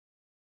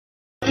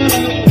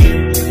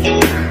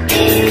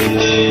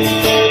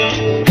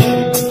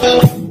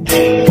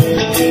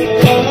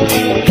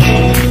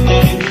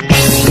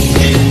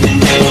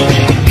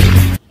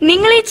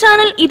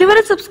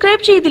ഇതുവരെ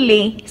സബ്സ്ക്രൈബ്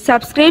ചെയ്തില്ലേ?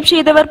 സബ്സ്ക്രൈബ്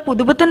ചെയ്തവർ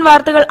പുതുപുത്തൻ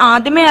വാർത്തകൾ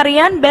ആദ്യമേ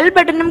അറിയാൻ ബെൽ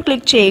ബട്ടണും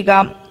ക്ലിക്ക് ചെയ്യുക.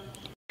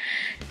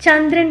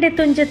 ചന്ദ്രന്റെ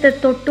തുഞ്ചത്ത്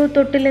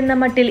തൊട്ടിലെന്ന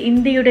മട്ടിൽ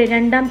ഇന്ത്യയുടെ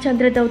രണ്ടാം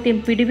ചന്ദ്രദൗത്യം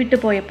പിടിവിട്ടു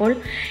പോയപ്പോൾ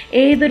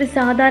ഏതൊരു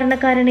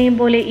സാധാരണക്കാരനെയും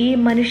പോലെ ഈ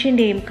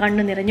മനുഷ്യന്റെയും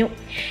കണ്ണു നിറഞ്ഞു.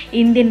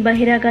 ഇന്ത്യൻ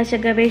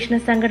ബഹിരാകാശ ഗവേഷണ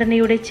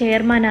സംഘടനയുടെ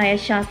ചെയർമാനായ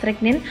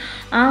ശാസ്ത്രജ്ഞൻ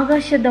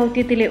ആകാശ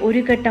ദൗത്യത്തിലെ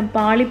ഒരു ഘട്ടം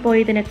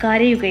പാളിപ്പോയതിന്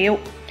കരയുകയോ?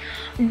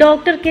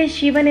 ഡോക്ടർ കെ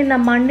ശിവൻ എന്ന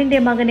മണ്ണിന്റെ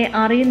മകനെ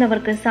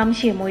അറിയുന്നവർക്ക്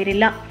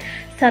സംശയമുയരില്ല.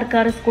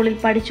 സർക്കാർ സ്കൂളിൽ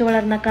പഠിച്ചു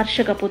വളർന്ന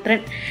കർഷകപുത്രൻ,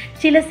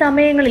 ചില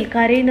സമയങ്ങളിൽ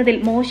കരയുന്നതിൽ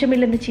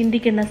മോശമില്ലെന്ന്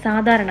ചിന്തിക്കുന്ന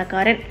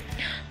സാധാരണക്കാരൻ.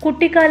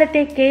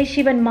 കുട്ടിക്കാലത്തെ കെ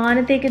ശിവൻ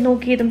മാനത്തേക്ക്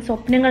നോക്കിയതും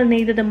സ്വപ്നങ്ങൾ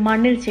നെയ്തതും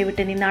മണ്ണിൽ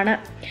ചെവിട്ട് നിന്നാണ്.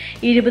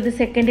 20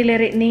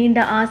 സെക്കൻഡിലേറെ നീണ്ട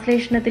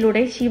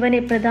ആശ്ലേഷണത്തിലൂടെ ശിവനെ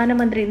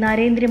പ്രധാനമന്ത്രി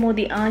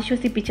നരേന്ദ്രമോദി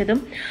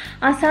ആശ്വസിപ്പിച്ചതും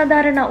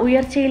അസാധാരണ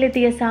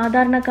ഉയർച്ചയിലെത്തിയ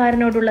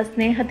സാധാരണക്കാരനോടുള്ള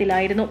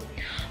സ്നേഹത്തിലായിരുന്നു.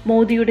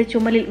 മോദിയുടെ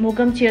ചുമലിൽ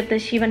മുഖം ചേർത്ത്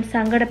ശിവൻ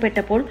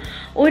സങ്കടപ്പെട്ടപ്പോൾ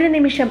ഒരു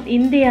നിമിഷം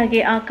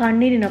ഇന്ത്യയാകെ ആ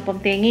കണ്ണീരിനൊപ്പം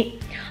തേങ്ങി.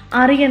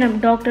 അറിയണം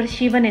ഡോക്ടർ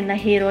ശിവൻ എന്ന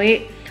ഹീറോയെ.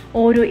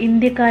 ഓരോ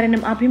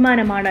ഇന്ത്യക്കാരനും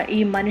അഭിമാനമാണ് ഈ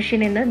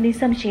മനുഷ്യനെന്ന്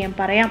നിസ്സംശയം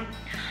പറയാം.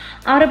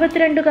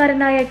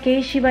 62കാരനായ കെ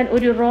ശിവൻ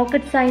ഒരു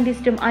റോക്കറ്റ്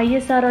സയന്റിസ്റ്റും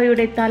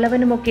ISROയുടെ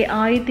തലവനുമൊക്കെ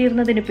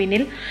ആയിത്തീർന്നതിനു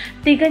പിന്നിൽ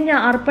തികഞ്ഞ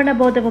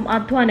അർപ്പണബോധവും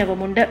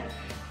അധ്വാനവുമുണ്ട്.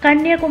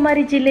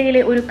 കന്യാകുമാരി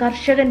ജില്ലയിലെ ഒരു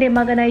കർഷകന്റെ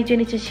മകനായി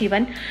ജനിച്ച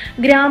ശിവൻ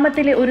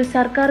ഗ്രാമത്തിലെ ഒരു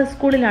സർക്കാർ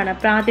സ്കൂളിലാണ്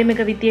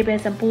പ്രാഥമിക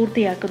വിദ്യാഭ്യാസം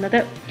പൂർത്തിയാക്കുന്നത്.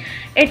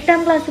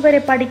 8ാം ക്ലാസ് വരെ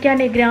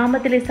പഠിക്കാനേ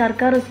ഗ്രാമത്തിലെ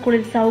സർക്കാർ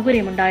സ്കൂളിൽ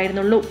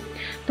സൗകര്യമുണ്ടായിരുന്നുള്ളൂ.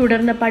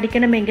 തുടർന്ന്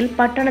പഠിക്കണമെങ്കിൽ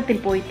പട്ടണത്തിൽ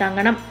പോയി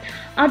തങ്ങണം.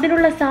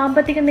 അതിനുള്ള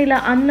സാമ്പത്തിക നില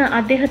അന്ന്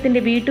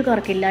അദ്ദേഹത്തിന്റെ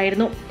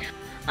വീട്ടുകാർക്കില്ലായിരുന്നു.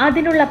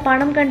 അതിനുള്ള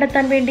പണം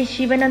കണ്ടെത്താൻ വേണ്ടി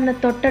ശിവൻ അന്ന്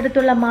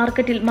തൊട്ടടുത്തുള്ള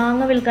മാർക്കറ്റിൽ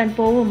മാങ്ങ വിൽക്കാൻ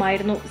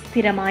പോവുമായിരുന്നു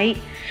സ്ഥിരമായി.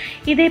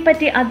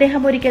 ഇതേപ്പറ്റി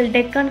അദ്ദേഹം ഒരിക്കൽ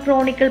ഡെക്കാൻ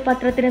ക്രോണിക്കിൾ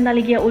പത്രത്തിന്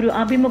നൽകിയ ഒരു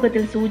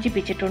അഭിമുഖത്തിൽ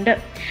സൂചിപ്പിച്ചിട്ടുണ്ട്.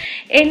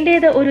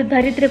 എന്റേത് ഒരു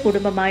ദരിദ്ര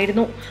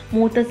കുടുംബമായിരുന്നു.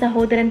 മൂത്ത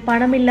സഹോദരൻ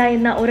പണമില്ല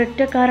എന്ന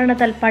ഒരൊറ്റ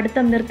കാരണത്താൽ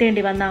പഠിത്തം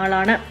നിർത്തേണ്ടി വന്ന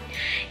ആളാണ്.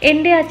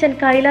 എന്റെ അച്ഛൻ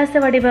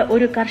കൈലാസവടിവ്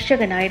ഒരു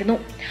കർഷകനായിരുന്നു.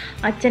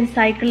 അച്ഛൻ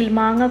സൈക്കിളിൽ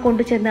മാങ്ങ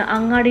കൊണ്ടുചെന്ന്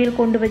അങ്ങാടിയിൽ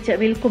കൊണ്ടുവച്ച്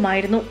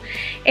വിൽക്കുമായിരുന്നു.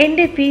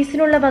 എന്റെ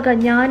ഫീസിനുള്ള വക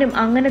ഞാനും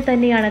അങ്ങനെ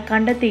തന്നെയാണ്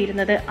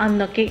കണ്ടെത്തിയിരുന്നത്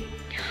അന്നൊക്കെ.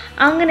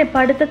 അങ്ങനെ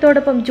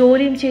പഠിത്തത്തോടൊപ്പം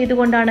ജോലിയും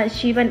ചെയ്തുകൊണ്ടാണ്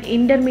ശിവൻ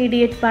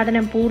ഇന്റർമീഡിയറ്റ്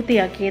പഠനം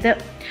പൂർത്തിയാക്കിയത്.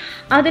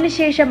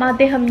 അതിനുശേഷം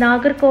അദ്ദേഹം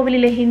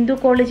നാഗർകോവിലിലെ ഹിന്ദു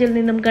കോളേജിൽ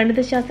നിന്നും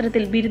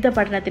ഗണിതശാസ്ത്രത്തിൽ ബിരുദ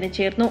പഠനത്തിന്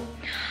ചേർന്നു.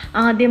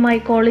 ആദ്യമായി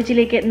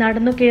കോളേജിലേക്ക്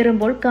നടന്നു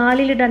കയറുമ്പോൾ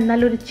കാലിലിടാൻ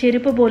നല്ലൊരു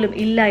ചെരുപ്പ് പോലും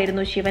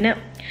ഇല്ലായിരുന്നു ശിവന്.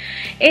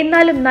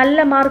 എന്നാലും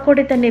നല്ല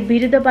മാർക്കോടെ തന്നെ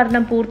ബിരുദ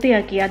പഠനം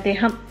പൂർത്തിയാക്കിയ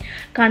അദ്ദേഹം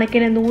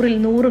കണക്കിന് 100ൽ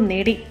 100ഉം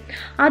നേടി.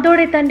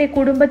 അതോടെ തന്റെ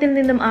കുടുംബത്തിൽ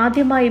നിന്നും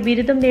ആദ്യമായി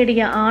ബിരുദം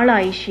നേടിയ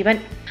ആളായി ശിവൻ.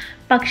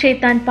 പക്ഷേ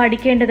താൻ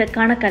പഠിക്കേണ്ടത്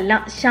കണക്കല്ല,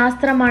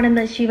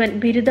 ശാസ്ത്രമാണെന്ന് ശിവൻ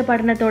ബിരുദ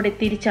പഠനത്തോടെ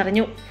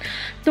തിരിച്ചറിഞ്ഞു.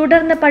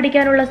 തുടർന്ന്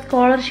പഠിക്കാനുള്ള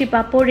സ്കോളർഷിപ്പ്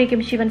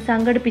അപ്പോഴേക്കും ശിവൻ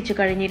സംഘടിപ്പിച്ചു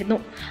കഴിഞ്ഞിരുന്നു.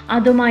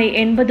 അതുമായി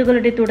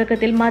 80കളുടെ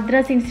തുടക്കത്തിൽ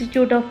മദ്രാസ്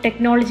ഇൻസ്റ്റിറ്റ്യൂട്ട് ഓഫ്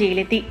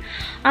ടെക്നോളജിയിലെത്തി.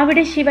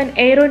 അവിടെ ശിവൻ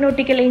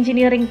എയ്റോനോട്ടിക്കൽ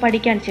എഞ്ചിനീയറിംഗ്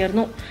പഠിക്കാൻ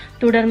ചേർന്നു.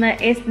 തുടർന്ന്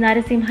S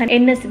Narasimhan,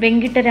 NS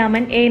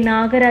Venkitaraman, A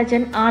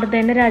Nagarajan, R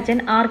Dhanarajan,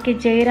 RK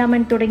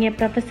Jayaraman തുടങ്ങിയ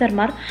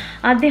പ്രൊഫസർമാർ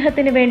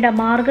അദ്ദേഹത്തിന് വേണ്ട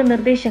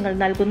മാർഗനിർദ്ദേശങ്ങൾ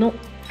നൽകുന്നു.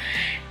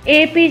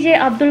 APJ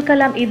അബ്ദുൽ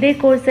കലാം ഇതേ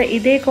കോഴ്സ്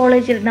ഇതേ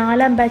കോളേജിൽ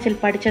 4ാം ബാച്ചിൽ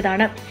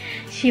പഠിച്ചതാണ്.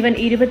 ശിവൻ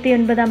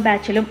 29ാം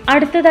ബാച്ചിലും.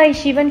 അടുത്തതായി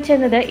ശിവൻ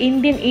ചെന്നത്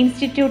ഇന്ത്യൻ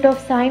ഇൻസ്റ്റിറ്റ്യൂട്ട്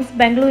ഓഫ് സയൻസ്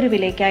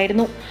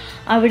ബംഗളൂരുവിലേക്കായിരുന്നു.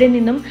 അവിടെ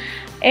നിന്നും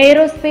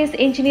എയ്റോസ്പേസ്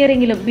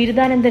എഞ്ചിനീയറിംഗിലും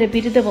ബിരുദാനന്തര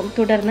ബിരുദവും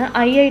തുടർന്ന്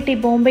IIT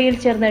ബോംബെയിൽ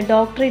ചേർന്ന്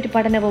ഡോക്ടറേറ്റ്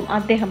പഠനവും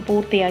അദ്ദേഹം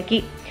പൂർത്തിയാക്കി.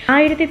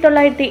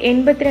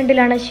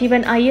 1982ലാണ്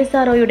ശിവൻ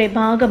ISROയുടെ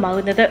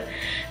ഭാഗമാകുന്നത്.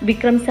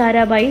 വിക്രം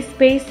സാരാഭായി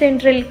സ്പേസ്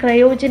സെന്ററിൽ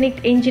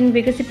ക്രയോജനിക് എഞ്ചിൻ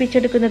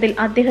വികസിപ്പിച്ചെടുക്കുന്നതിൽ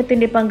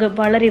അദ്ദേഹത്തിന്റെ പങ്ക്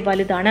വളരെ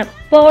വലുതാണ്.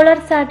 പോളർ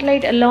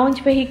സാറ്റലൈറ്റ്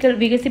ലോഞ്ച് വെഹിക്കിൾ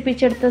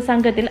വികസിപ്പിച്ചെടുത്ത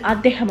സംഘത്തിൽ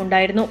അദ്ദേഹം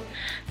ഉണ്ടായിരുന്നു.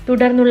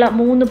 തുടർന്നുള്ള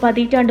 3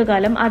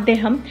 പതിറ്റാണ്ടുകാലം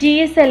അദ്ദേഹം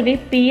GSLV,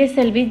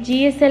 PSLV,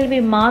 GSLV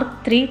Mark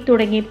III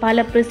തുടങ്ങി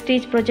പല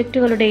പ്രസ്റ്റീജ്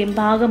പ്രൊജക്ടുകളുടെയും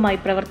ഭാഗമായി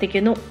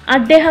പ്രവർത്തിക്കുന്നു.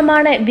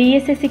 അദ്ദേഹമാണ്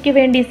VSSCക്ക്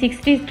വേണ്ടി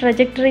 60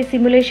 ട്രജക്ടറി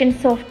സിമുലേഷൻ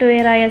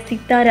സോഫ്റ്റ്വെയറായ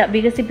സിത്താര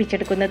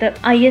വികസിപ്പിച്ചെടുക്കുന്നത്.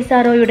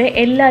 ISROയുടെ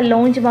എല്ലാ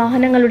launch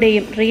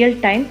വാഹനങ്ങളുടെയും real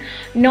time,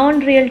 non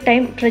real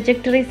time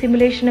trajectory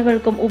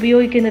സിമുലേഷനുകൾക്കും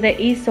ഉപയോഗിക്കുന്നത്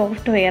ഈ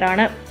സോഫ്റ്റ്വെയർ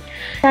ആണ്.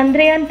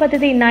 ചന്ദ്രയാൻ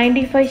പദ്ധതി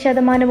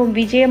 95%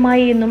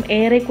 വിജയമായി എന്നും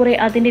ഏറെക്കുറെ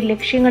അതിന്റെ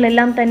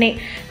ലക്ഷ്യങ്ങളെല്ലാം തന്നെ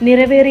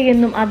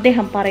നിറവേറിയെന്നും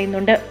അദ്ദേഹം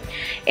പറയുന്നുണ്ട്.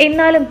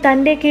 എന്നാലും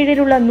തന്റെ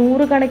കീഴിലുള്ള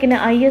 100 കണക്കിന്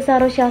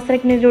ISRO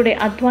ശാസ്ത്രജ്ഞരുടെ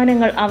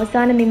അധ്വാനങ്ങൾ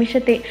അവസാന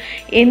നിമിഷത്തെ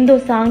എന്തോ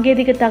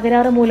സാങ്കേതിക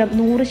തകരാറ് മൂലം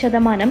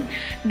 100%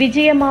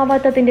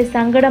 വിജയമാവാത്തതിന്റെ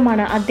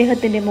സങ്കടമാണ്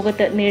അദ്ദേഹത്തിന്റെ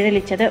മുഖത്ത്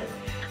നിഴലിച്ചത്.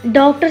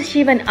 ഡോക്ടർ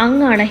ശിവൻ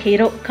അങ്ങാണ്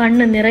ഹീറോ,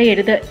 കണ്ണ്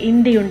നിറയരുത്,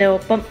 ഇന്ത്യയുടെ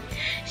ഒപ്പം.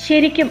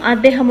 ശരിക്കും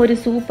അദ്ദേഹം ഒരു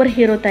സൂപ്പർ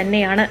ഹീറോ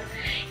തന്നെയാണ്.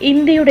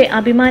 ഇന്ത്യയുടെ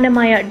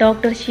അഭിമാനമായ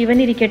ഡോക്ടർ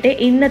ശിവനിരിക്കട്ടെ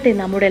ഇന്നത്തെ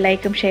നമ്മുടെ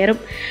ലൈക്കും ഷെയറും.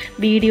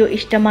 വീഡിയോ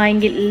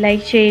ഇഷ്ടമായെങ്കിൽ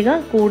ലൈക്ക് ചെയ്യുക.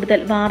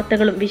 കൂടുതൽ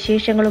വാർത്തകളും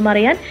വിശേഷങ്ങളും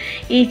അറിയാൻ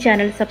ഈ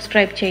ചാനൽ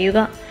സബ്സ്ക്രൈബ്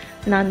ചെയ്യുക.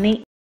 നന്ദി.